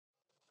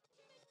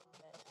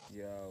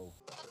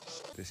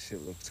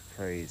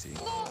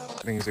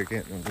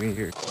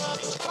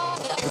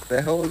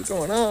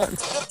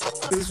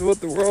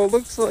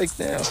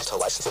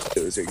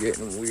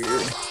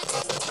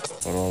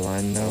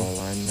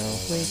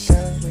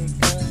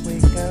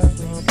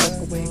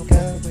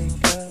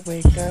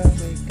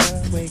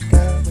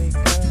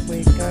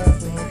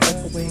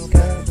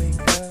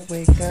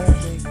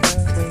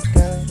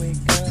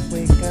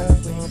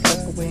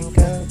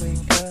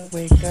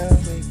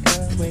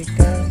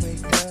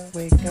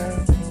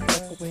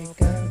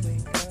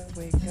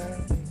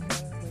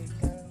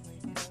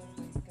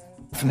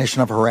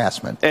Definition of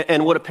harassment.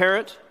 And would a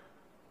parent?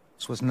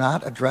 This was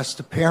not addressed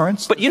to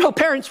parents. But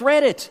parents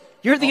read it.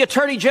 You're the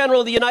Attorney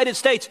General of the United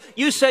States.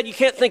 You said you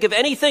can't think of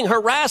anything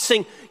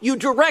harassing. You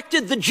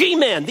directed the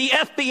G-men, the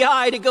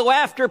FBI, to go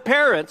after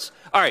parents.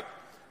 All right,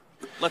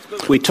 let's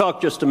move. We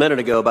talked just a minute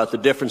ago about the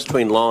difference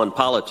between law and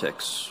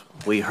politics.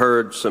 We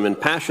heard some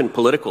impassioned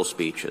political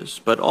speeches,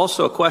 but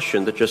also a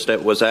question that just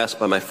was asked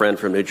by my friend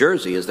from New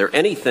Jersey. Is there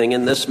anything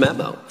in this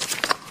memo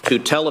to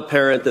tell a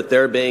parent that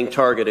they're being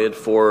targeted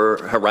for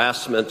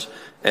harassment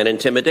and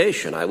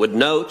intimidation? I would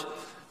note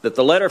that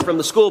the letter from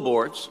the school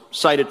boards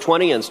cited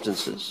 20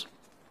 instances,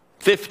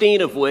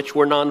 15 of which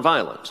were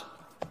nonviolent.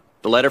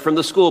 The letter from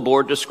the school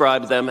board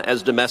described them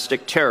as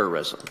domestic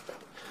terrorism.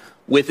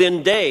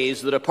 Within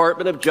days, the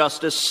Department of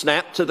Justice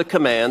snapped to the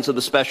commands of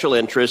the special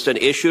interest and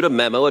issued a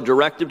memo, a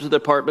directive to the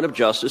Department of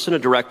Justice and a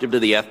directive to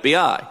the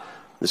FBI.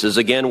 This is,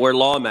 again, where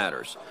law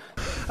matters.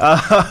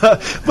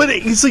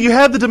 So you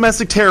have the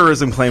domestic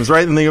terrorism claims,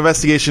 right, and the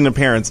investigation of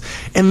parents.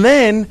 And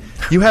then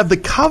you have the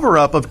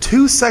cover-up of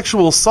 2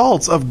 sexual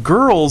assaults of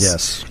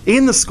girls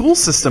in the school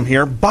system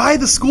here by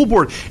the school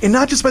board. And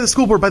not just by the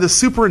school board, by the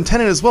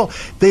superintendent as well.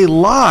 They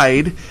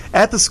lied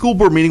at the school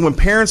board meeting when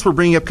parents were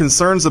bringing up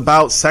concerns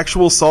about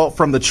sexual assault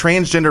from the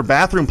transgender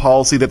bathroom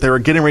policy that they were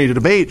getting ready to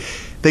debate.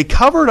 They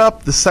covered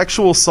up the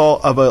sexual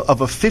assault of a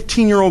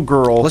 15-year-old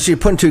girl. Listen, you're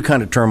putting too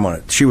kind of term on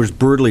it. She was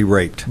brutally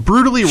raped.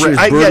 Brutally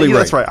raped. Yeah,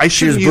 that's right. I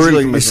shouldn't use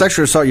brutally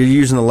sexual assault. You're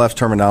using the left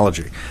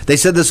terminology. They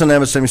said this on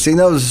MSNBC.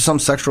 No, this is some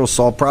sexual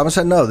assault problem. I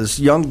said no. This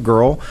young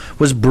girl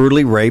was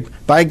brutally raped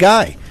by a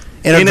guy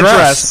in a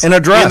dress. In a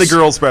dress. In the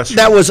girl's restroom.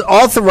 That was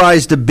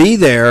authorized to be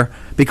there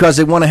because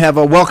they want to have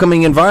a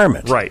welcoming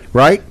environment. Right.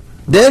 Right.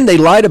 Then they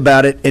lied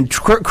about it, and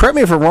correct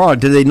me if I'm wrong,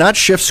 did they not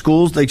shift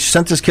schools? They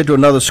sent this kid to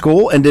another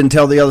school and didn't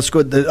tell the other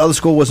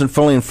school wasn't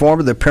fully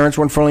informed, their parents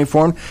weren't fully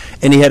informed,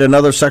 and he had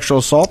another sexual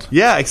assault?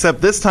 Yeah,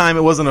 except this time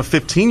it wasn't a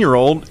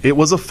 15-year-old, it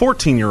was a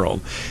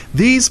 14-year-old.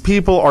 These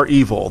people are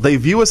evil. They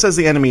view us as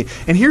the enemy.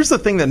 And here's the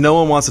thing that no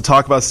one wants to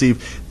talk about,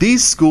 Steve.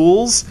 These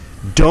schools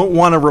don't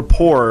want to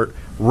report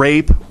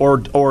rape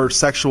or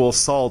sexual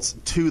assaults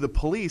to the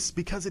police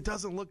because it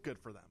doesn't look good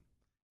for them.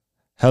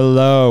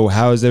 Hello,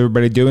 how is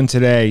everybody doing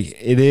today?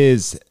 It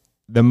is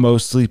the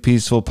Mostly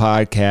Peaceful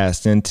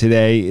Podcast, and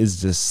today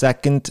is the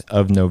 2nd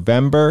of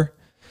November,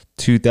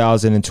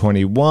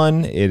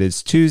 2021. It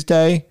is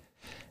Tuesday,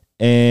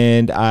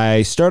 and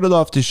I started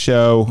off the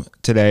show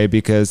today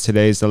because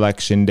today's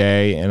election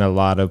day in a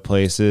lot of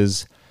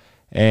places,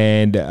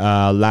 and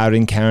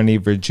Loudon County,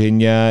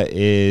 Virginia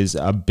is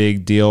a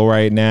big deal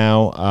right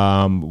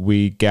now.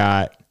 We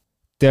got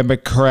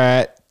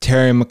Democrat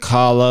Terry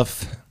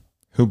McAuliffe,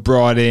 who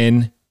brought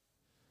in,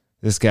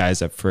 this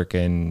guy's a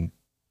freaking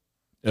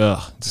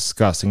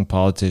disgusting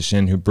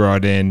politician, who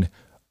brought in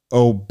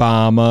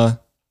Obama,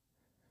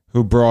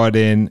 who brought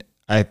in,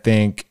 I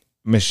think,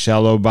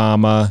 Michelle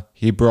Obama.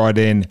 He brought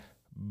in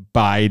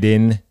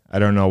Biden. I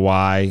don't know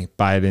why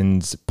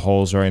Biden's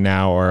polls right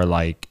now are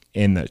like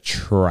in the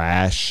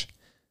trash.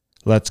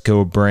 Let's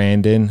Go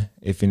Brandon,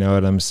 if you know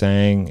what I'm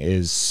saying,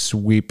 is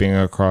sweeping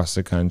across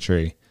the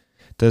country.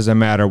 Doesn't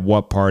matter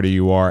what party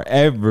you are.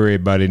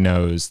 Everybody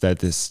knows that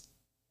this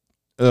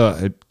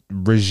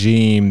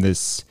regime,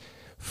 this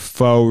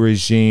faux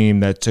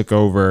regime that took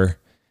over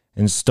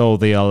and stole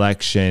the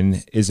election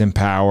is in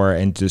power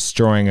and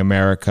destroying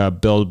America.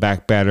 Build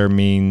Back Better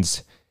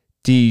means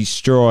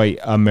destroy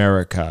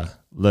America,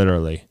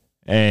 literally.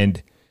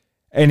 And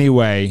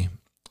anyway,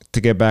 to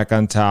get back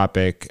on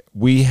topic,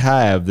 we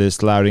have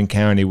this Loudon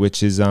County,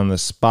 which is on the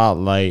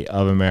spotlight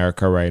of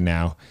America right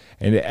now.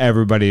 And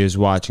everybody is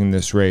watching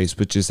this race,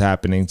 which is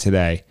happening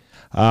today.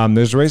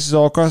 There's races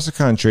all across the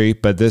country,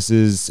 but this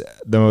is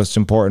the most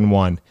important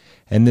one.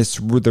 And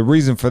the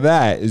reason for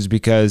that is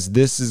because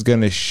this is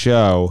going to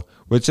show,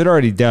 which it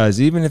already does,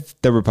 even if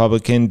the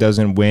Republican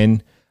doesn't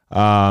win,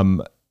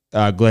 Glenn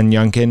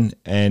Youngkin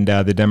and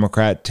the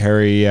Democrat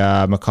Terry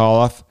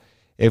McAuliffe,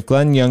 if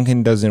Glenn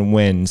Youngkin doesn't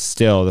win,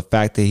 still, the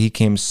fact that he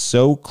came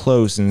so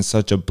close in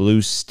such a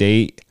blue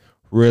state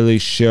really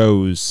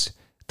shows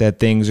that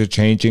things are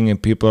changing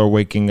and people are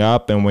waking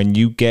up. And when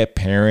you get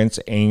parents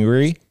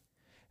angry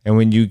and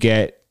when you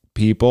get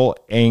people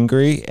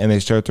angry and they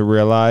start to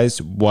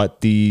realize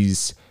what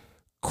these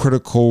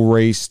critical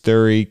race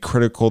theory,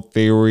 critical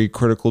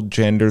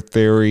gender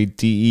theory,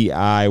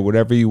 DEI,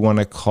 whatever you want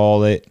to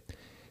call it,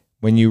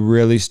 when you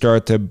really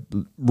start to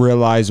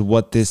realize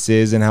what this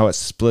is and how it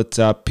splits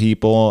up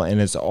people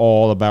and it's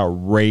all about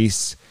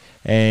race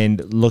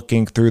and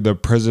looking through the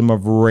prism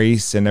of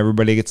race, and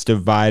everybody gets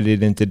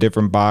divided into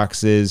different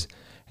boxes,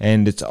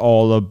 and it's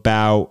all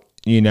about,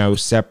 you know,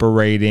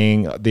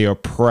 separating the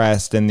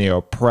oppressed and the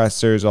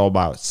oppressors, all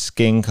about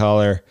skin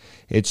color.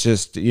 It's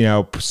just, you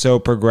know, so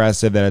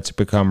progressive that it's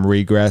become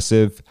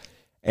regressive.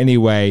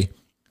 Anyway,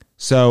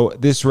 so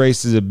this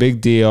race is a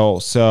big deal.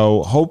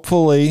 So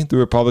hopefully the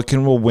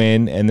Republican will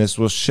win, and this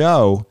will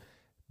show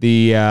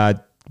the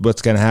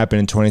what's going to happen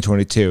in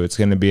 2022. It's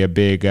going to be a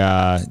big,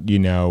 you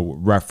know,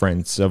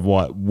 reference of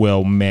what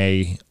will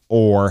may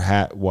or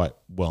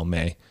what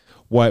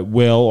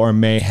will or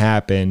may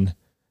happen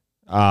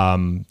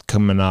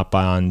coming up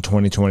on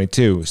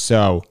 2022.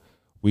 So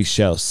we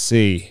shall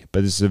see.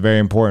 But this is a very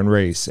important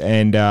race.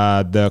 And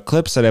the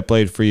clips that I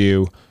played for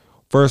you,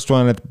 first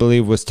one I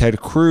believe was Ted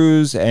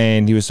Cruz,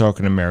 and he was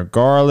talking to Merrick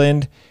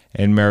Garland.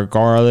 And Merrick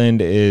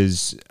Garland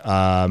is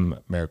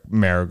Merrick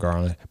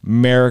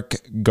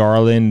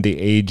Garland, the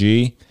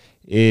AG,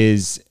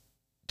 is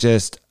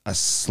just a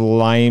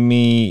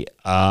slimy,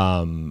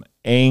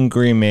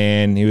 angry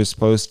man. He was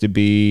supposed to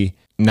be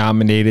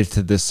nominated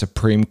to the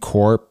Supreme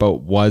Court, but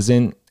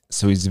wasn't.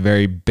 So he's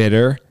very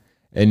bitter.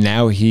 And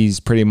now he's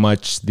pretty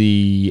much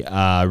the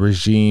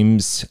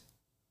regime's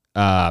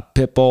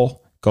pit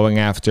bull, going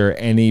after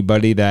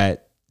anybody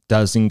that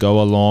doesn't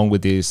go along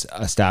with this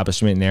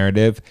establishment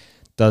narrative,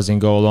 doesn't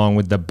go along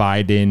with the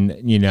Biden,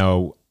 you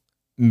know,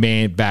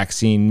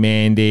 vaccine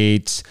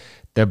mandates,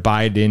 the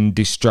Biden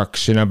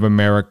destruction of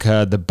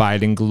America, the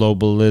Biden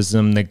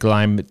globalism, the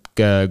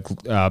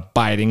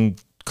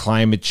Biden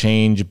climate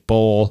change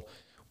bull,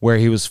 where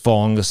he was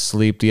falling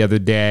asleep the other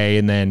day,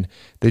 and then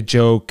the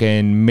joke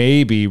and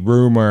maybe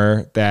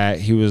rumor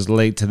that he was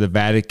late to the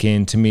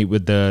Vatican to meet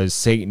with the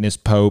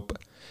Satanist Pope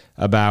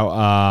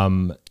about,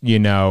 you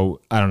know,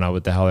 I don't know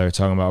what the hell they were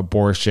talking about,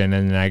 abortion.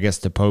 And then I guess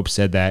the Pope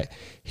said that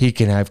he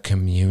can have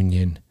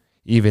communion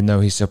even though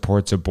he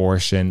supports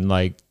abortion.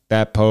 Like,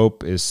 that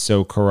Pope is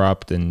so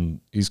corrupt, and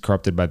he's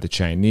corrupted by the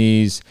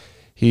Chinese.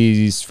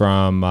 He's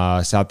from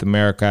South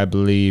America, I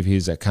believe.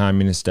 He's a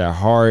communist at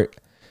heart.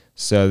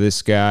 So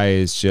this guy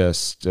is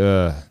just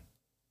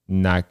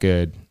not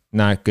good.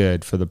 Not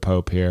good for the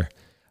Pope here.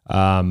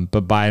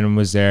 But Biden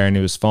was there, and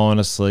he was falling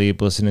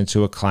asleep listening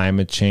to a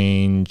climate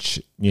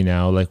change, you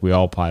know, like we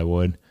all probably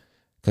would,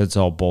 because it's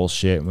all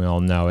bullshit and we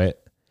all know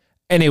it.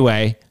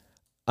 Anyway,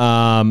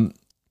 I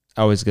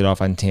always get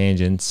off on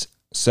tangents.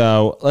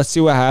 So let's see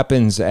what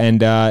happens.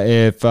 And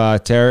if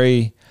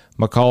Terry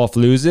McAuliffe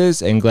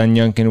loses and Glenn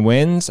Youngkin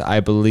wins, I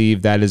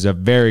believe that is a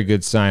very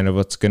good sign of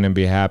what's going to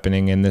be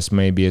happening, and this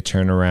may be a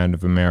turnaround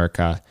of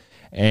America.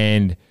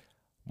 And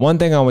one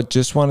thing I would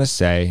just want to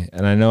say,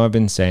 and I know I've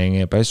been saying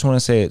it, but I just want to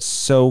say it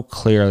so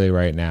clearly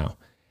right now.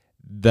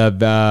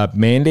 The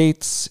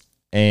mandates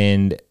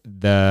and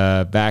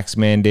the vax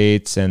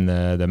mandates and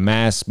the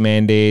mask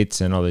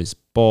mandates and all these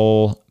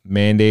bull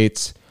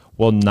mandates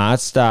will not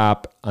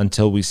stop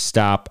until we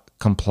stop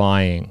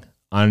complying.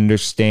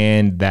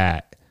 Understand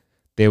that.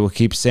 They will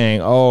keep saying,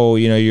 oh,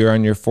 you know, you're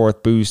on your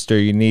 4th booster,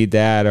 you need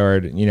that, or,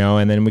 you know,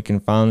 and then we can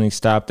finally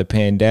stop the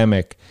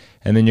pandemic.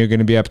 And then you're going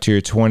to be up to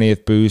your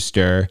 20th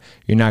booster.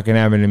 You're not going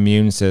to have an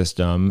immune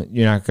system.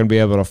 You're not going to be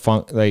able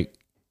to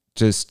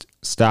just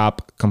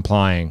stop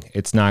complying.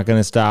 It's not going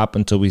to stop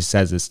until we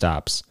says it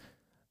stops.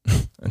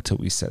 Until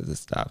we says it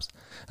stops.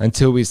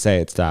 Until we say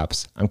it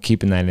stops. I'm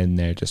keeping that in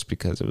there just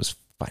because it was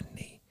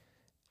funny.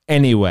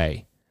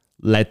 Anyway,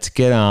 let's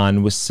get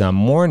on with some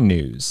more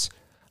news.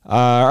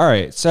 All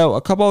right. So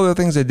a couple other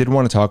things I did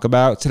want to talk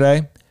about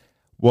today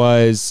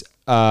was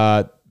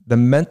the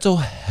mental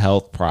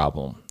health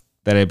problem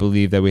that I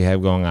believe that we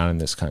have going on in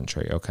this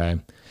country, okay?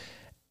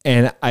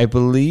 And I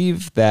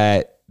believe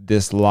that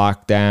this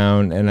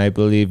lockdown, and I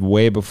believe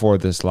way before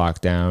this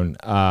lockdown,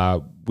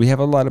 we have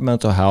a lot of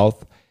mental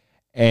health,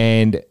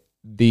 and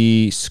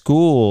the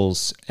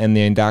schools and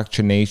the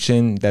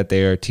indoctrination that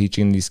they are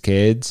teaching these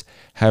kids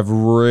have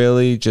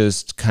really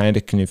just kind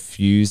of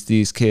confused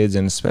these kids,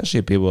 and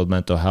especially people with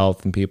mental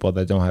health and people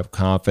that don't have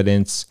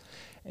confidence,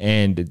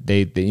 and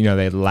they you know,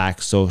 they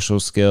lack social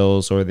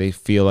skills, or they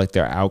feel like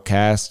they're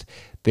outcast.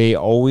 They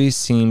always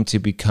seem to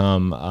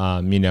become,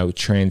 you know,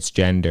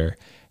 transgender.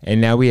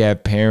 And now we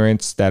have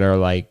parents that are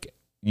like,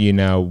 you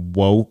know,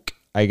 woke,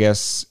 I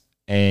guess.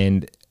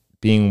 And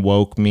being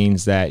woke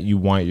means that you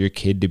want your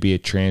kid to be a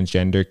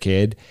transgender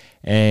kid.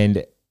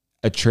 And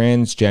a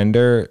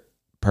transgender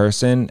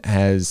person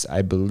has,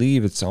 I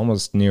believe it's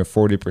almost near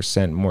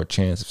 40% more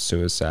chance of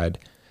suicide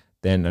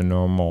than a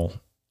normal,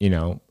 you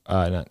know,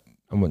 I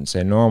wouldn't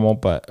say normal,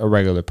 but a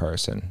regular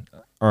person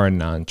or a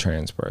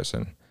non-trans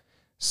person.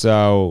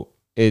 So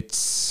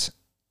it's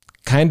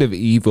kind of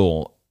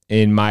evil,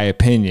 in my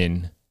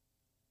opinion,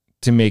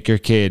 to make your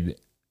kid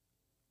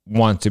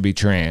want to be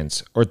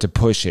trans or to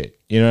push it.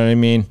 You know what I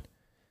mean?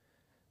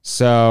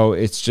 So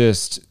it's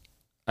just,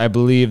 I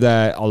believe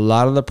that a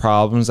lot of the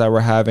problems that we're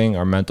having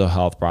are mental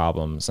health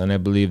problems. And I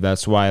believe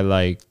that's why,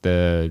 like,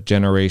 the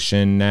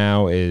generation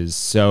now is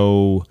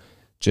so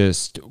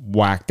just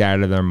whacked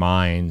out of their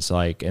minds.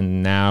 Like,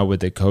 and now with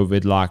the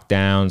COVID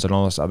lockdowns and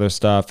all this other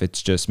stuff,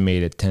 it's just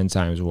made it 10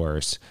 times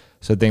worse.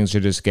 So things are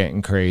just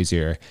getting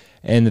crazier.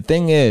 And the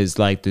thing is,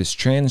 like, this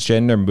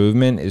transgender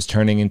movement is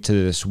turning into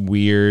this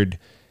weird,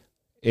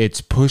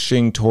 it's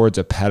pushing towards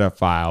a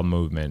pedophile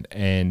movement.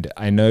 And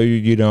I know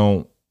you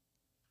don't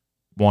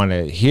want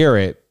to hear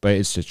it, but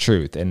it's the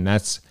truth. And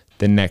that's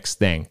the next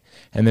thing.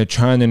 And they're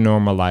trying to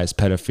normalize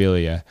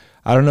pedophilia.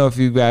 I don't know if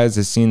you guys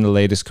have seen the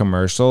latest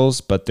commercials,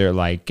 but they're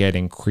like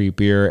getting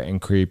creepier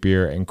and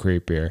creepier and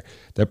creepier.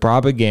 The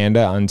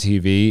propaganda on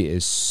TV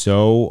is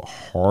so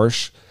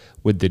harsh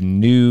with the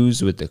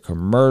news, with the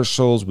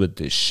commercials, with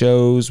the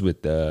shows,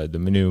 with the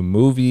new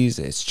movies.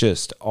 It's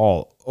just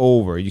all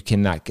over. You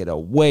cannot get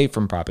away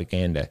from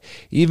propaganda.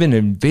 Even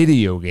in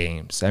video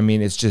games. I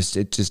mean, it's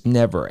just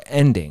never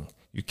ending.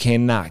 You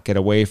cannot get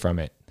away from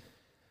it.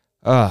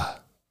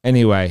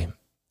 Anyway,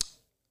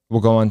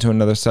 we'll go on to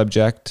another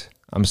subject.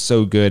 I'm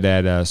so good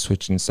at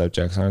switching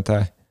subjects, aren't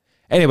I?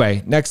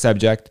 Anyway, next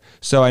subject.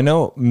 So I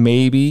know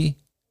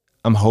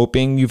I'm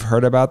hoping you've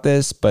heard about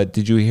this, but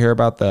did you hear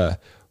about the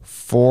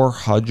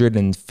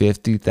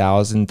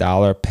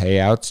 $450,000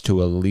 payouts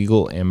to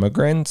illegal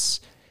immigrants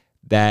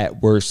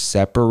that were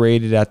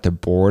separated at the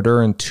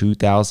border in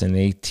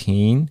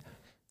 2018?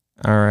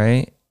 All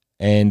right.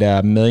 And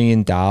 $1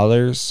 million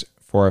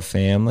for a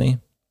family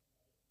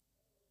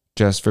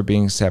just for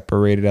being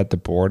separated at the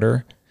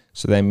border.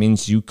 So that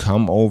means you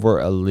come over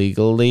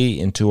illegally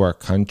into our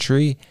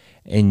country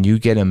and you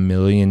get $1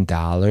 million.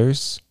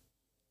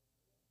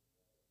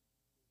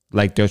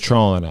 Like, they're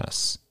trolling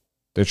us.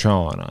 They're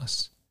trolling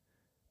us.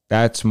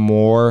 That's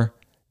more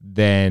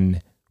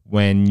than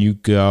when you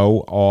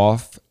go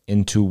off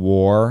into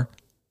war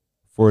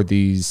for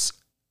these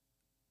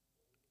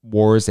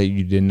wars that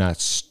you did not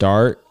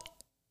start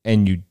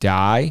and you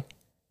die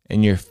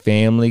and your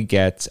family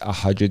gets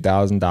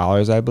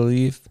 $100,000, I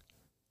believe.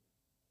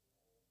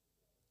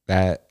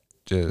 That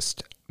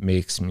just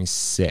makes me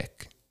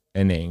sick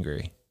and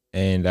angry.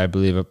 And I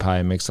believe it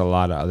probably makes a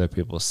lot of other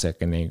people sick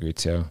and angry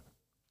too.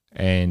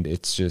 And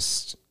it's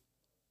just,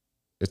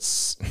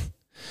 it's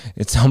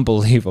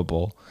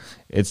unbelievable.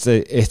 It's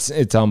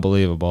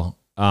unbelievable.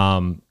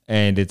 And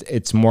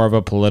it's more of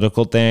a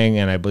political thing.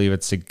 And I believe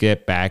it's to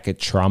get back at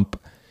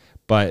Trump.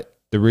 But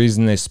the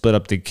reason they split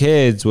up the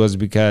kids was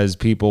because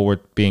people were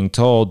being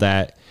told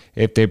that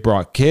if they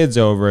brought kids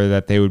over,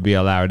 that they would be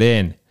allowed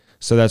in.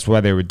 So that's why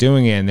they were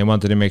doing it. And they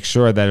wanted to make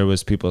sure that it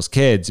was people's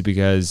kids,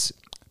 because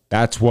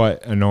that's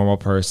what a normal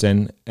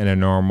person in a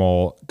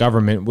normal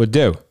government would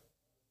do.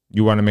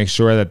 You want to make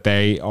sure that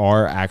they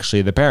are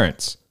actually the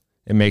parents.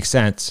 It makes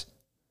sense.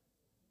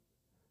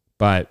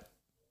 But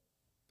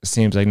it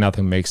seems like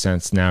nothing makes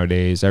sense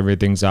nowadays.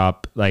 Everything's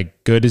up.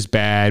 Like, good is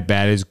bad,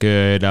 bad is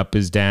good, up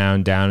is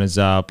down, down is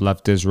up,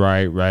 left is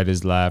right, right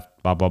is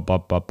left, bop, bop,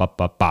 bop, bop, bop,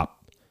 bop,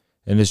 bop.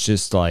 And it's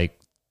just like,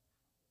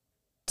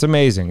 it's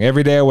amazing.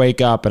 Every day I wake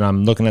up and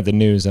I'm looking at the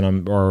news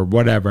or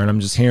whatever, and I'm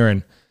just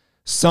hearing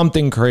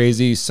something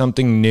crazy,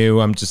 something new.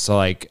 I'm just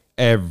like,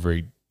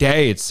 every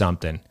day it's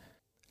something.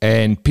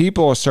 And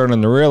people are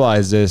starting to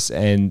realize this,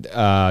 and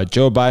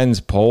Joe Biden's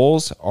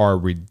polls are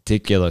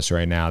ridiculous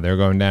right now. They're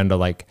going down to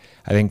like,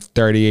 I think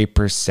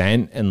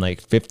 38% and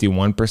like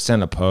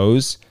 51%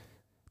 oppose.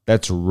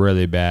 That's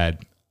really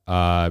bad.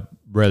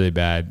 Really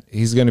bad.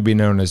 He's going to be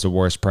known as the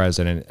worst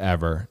president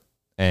ever,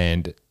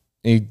 and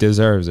he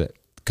deserves it,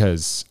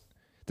 because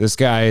this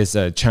guy is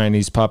a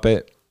Chinese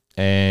puppet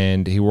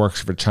and he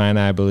works for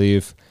China, I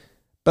believe.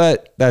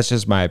 But that's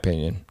just my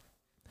opinion.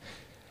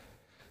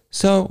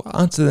 So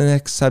on to the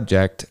next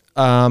subject.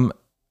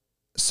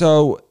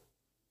 So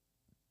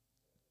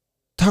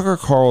Tucker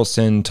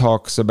Carlson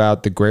talks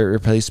about the Great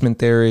Replacement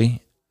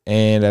theory,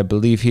 and I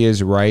believe he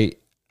is right.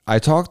 I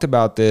talked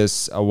about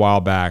this a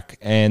while back,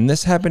 and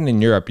this happened in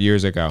Europe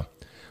years ago,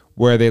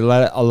 where they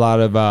let a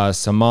lot of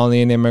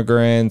Somalian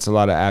immigrants, a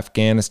lot of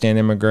Afghanistan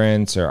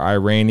immigrants or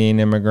Iranian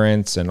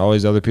immigrants and all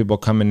these other people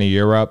come into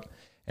Europe,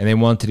 and they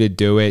wanted to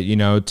do it,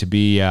 to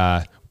be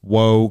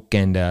woke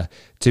and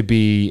to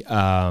be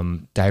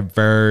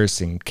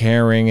diverse and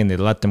caring, and they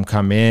let them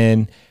come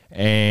in,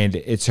 and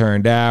it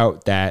turned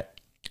out that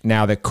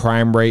now the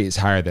crime rate is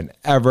higher than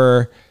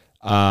ever.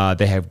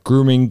 They have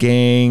grooming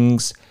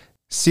gangs.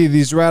 See,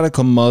 these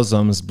radical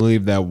Muslims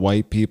believe that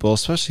white people,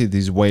 especially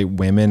these white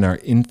women, are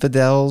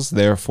infidels.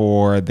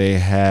 Therefore, they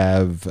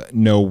have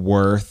no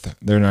worth.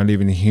 They're not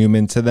even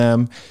human to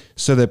them.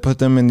 So they put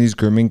them in these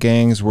grooming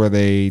gangs where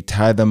they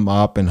tie them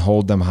up and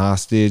hold them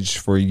hostage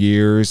for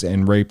years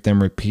and rape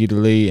them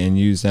repeatedly and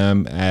use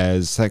them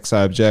as sex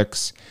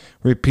objects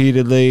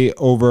repeatedly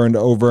over and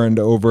over and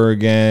over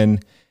again.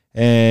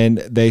 And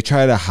they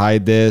try to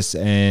hide this,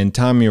 and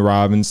Tommy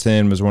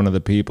Robinson was one of the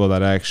people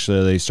that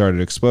actually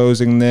started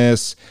exposing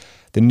this.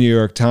 The New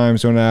York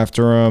Times went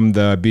after him.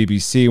 The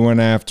BBC went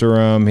after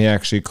him. He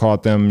actually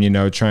caught them,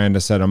 trying to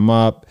set him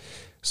up.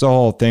 It's a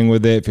whole thing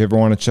with it. If you ever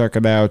want to check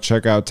it out,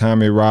 check out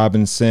Tommy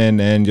Robinson,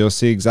 and you'll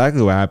see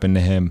exactly what happened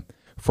to him.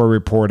 for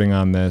reporting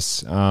on this.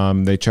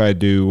 They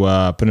tried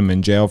to put him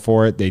in jail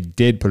for it. They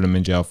did put him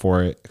in jail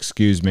for it,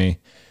 excuse me.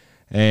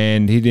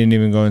 And he didn't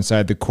even go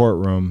inside the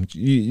courtroom.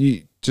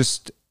 You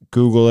just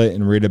Google it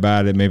and read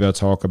about it. Maybe I'll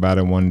talk about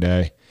it one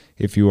day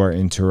if you are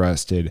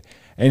interested.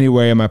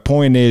 Anyway, my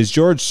point is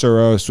George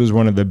Soros was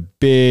one of the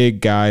big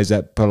guys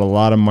that put a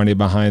lot of money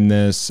behind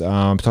this.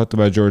 I've talked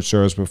about George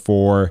Soros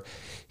before.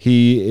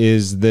 He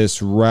is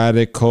this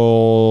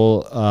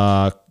radical,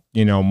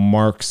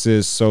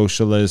 Marxist,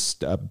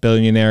 socialist,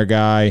 billionaire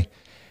guy.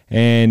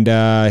 And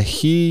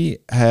he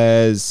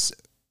has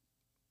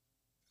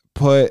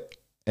put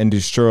and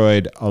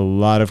destroyed a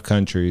lot of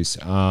countries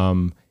in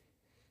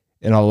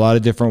a lot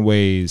of different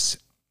ways.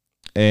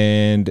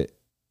 And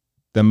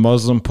the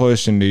Muslim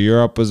push into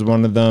Europe was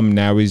one of them.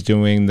 Now he's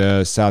doing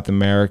the South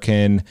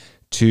American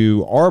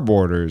to our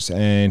borders.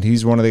 And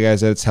he's one of the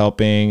guys that's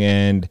helping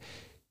and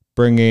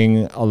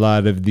bringing a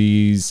lot of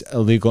these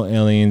illegal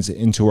aliens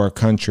into our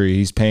country.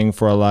 He's paying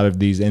for a lot of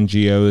these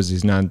NGOs,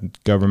 these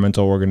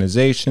non-governmental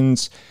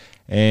organizations,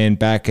 and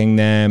backing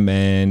them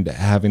and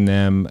having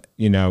them,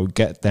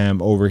 get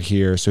them over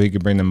here so he can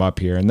bring them up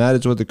here. And that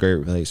is what the Great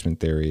Replacement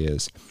Theory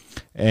is.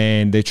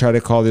 And they try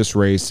to call this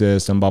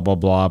racist and blah, blah,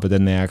 blah, but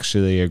then they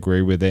actually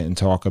agree with it and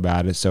talk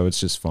about it. So it's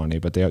just funny.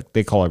 But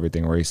they call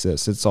everything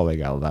racist. It's all they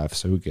got left.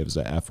 So who gives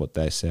a F what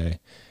they say?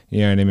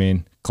 You know what I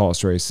mean? Call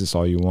us racist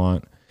all you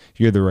want.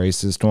 You're the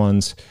racist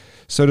ones.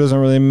 So it doesn't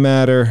really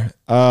matter.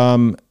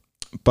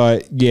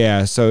 But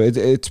yeah, so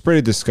it's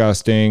pretty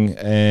disgusting.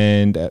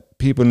 And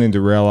people need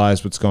to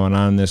realize what's going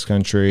on in this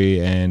country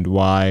and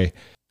why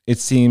it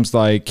seems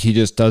like he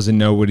just doesn't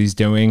know what he's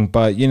doing.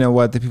 But you know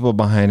what? The people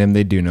behind him,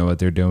 they do know what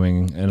they're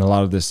doing. And a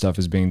lot of this stuff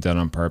is being done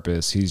on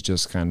purpose. He's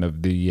just kind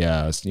of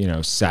the,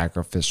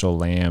 sacrificial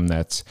lamb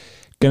that's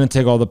going to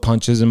take all the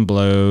punches and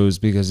blows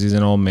because he's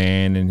an old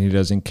man and he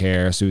doesn't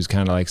care. So he's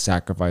kind of like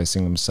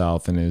sacrificing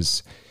himself and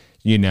his,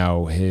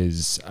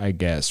 I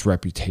guess,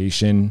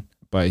 reputation.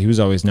 But he was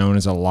always known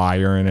as a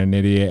liar and an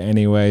idiot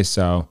anyway.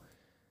 So,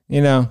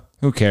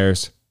 who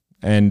cares?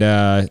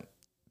 And,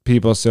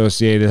 people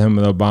associated him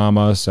with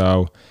Obama,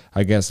 so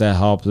I guess that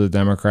helped the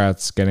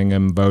Democrats getting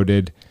him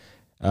voted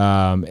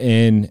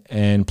in,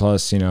 and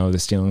plus, the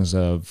stealings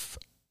of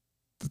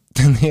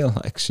the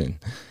election.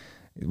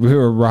 We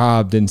were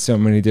robbed in so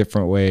many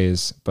different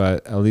ways,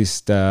 but at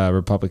least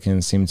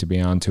Republicans seem to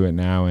be onto it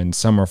now, and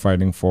some are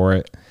fighting for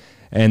it.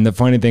 And the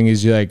funny thing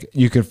is,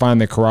 you can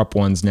find the corrupt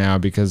ones now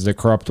because the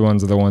corrupt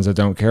ones are the ones that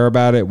don't care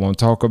about it, won't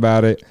talk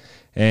about it,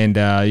 and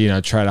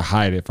try to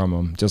hide it from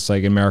them. Just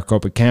like in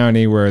Maricopa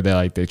County, where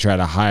they try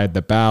to hide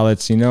the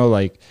ballots.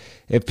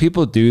 If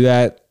people do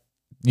that,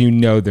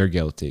 they're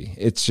guilty.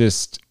 It's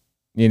just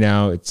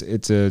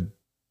it's a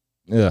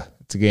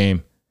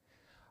game.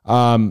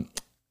 Let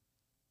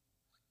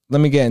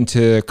me get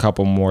into a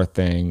couple more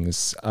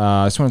things.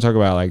 I just want to talk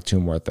about 2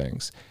 more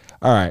things.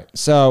 All right,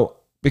 so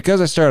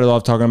because I started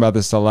off talking about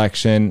this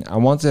election, I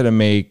wanted to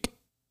make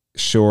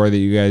sure that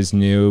you guys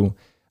knew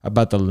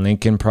about the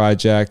Lincoln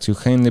Project, who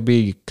claim to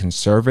be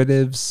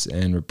conservatives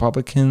and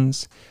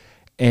Republicans.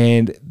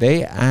 And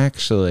they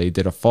actually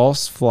did a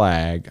false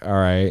flag, all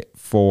right,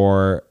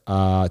 for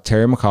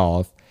Terry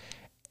McAuliffe.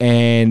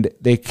 And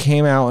they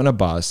came out in a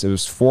bus. It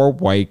was 4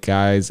 white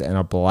guys and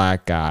a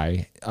black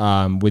guy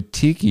with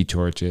tiki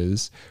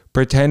torches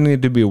pretending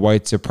to be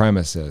white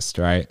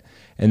supremacists, right?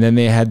 And then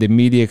they had the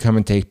media come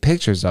and take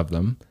pictures of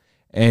them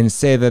and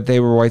say that they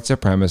were white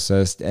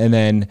supremacists. And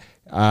then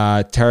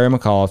Terry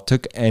McAuliffe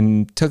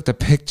took the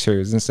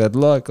pictures and said,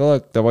 look,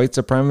 the white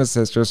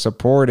supremacists are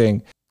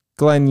supporting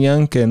Glenn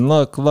Youngkin.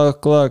 Look.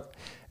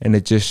 And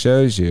it just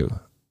shows you.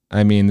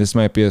 I mean, this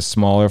might be a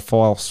smaller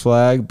false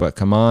flag, but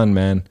come on,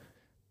 man.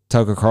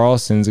 Tucker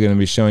Carlson's going to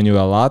be showing you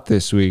a lot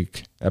this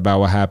week about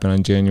what happened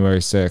on January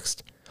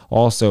 6th.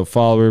 Also,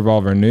 follow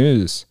Revolver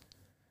News.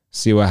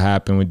 See what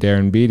happened with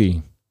Darren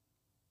Beatty.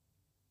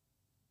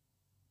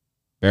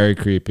 Very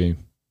creepy.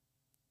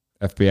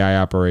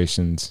 FBI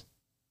operations.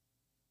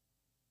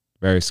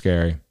 Very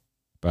scary.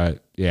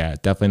 But yeah,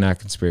 definitely not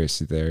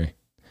conspiracy theory.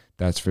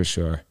 That's for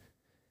sure.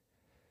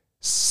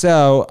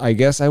 So I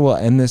guess I will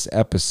end this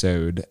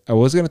episode. I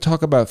was going to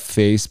talk about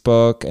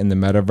Facebook and the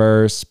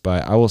metaverse,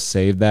 but I will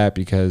save that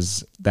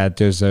because that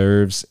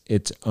deserves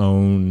its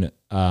own,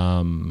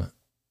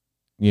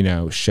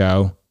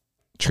 show.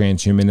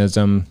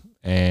 Transhumanism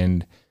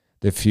and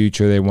the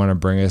future they want to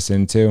bring us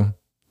into.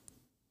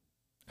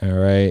 All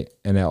right.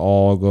 And it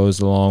all goes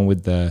along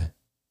with the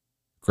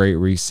Great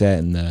Reset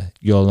and the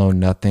you'll know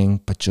nothing,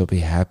 but you'll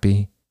be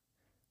happy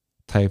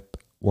type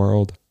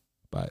world.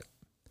 But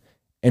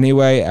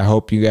anyway, I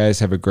hope you guys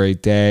have a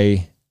great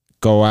day.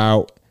 Go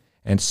out,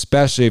 and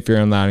especially if you're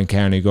in Loudon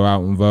County, go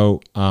out and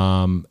vote.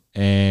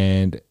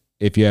 And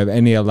if you have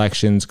any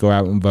elections, go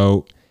out and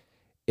vote.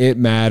 It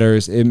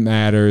matters. It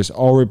matters.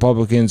 All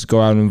Republicans,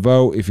 go out and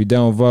vote. If you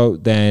don't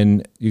vote,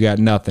 then you got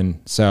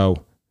nothing.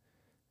 So,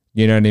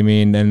 you know what I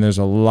mean? And there's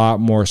a lot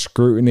more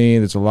scrutiny.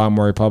 There's a lot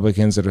more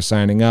Republicans that are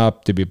signing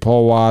up to be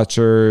poll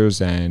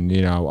watchers and,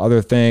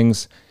 other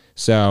things.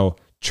 So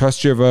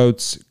trust your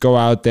votes. Go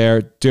out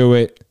there. Do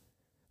it.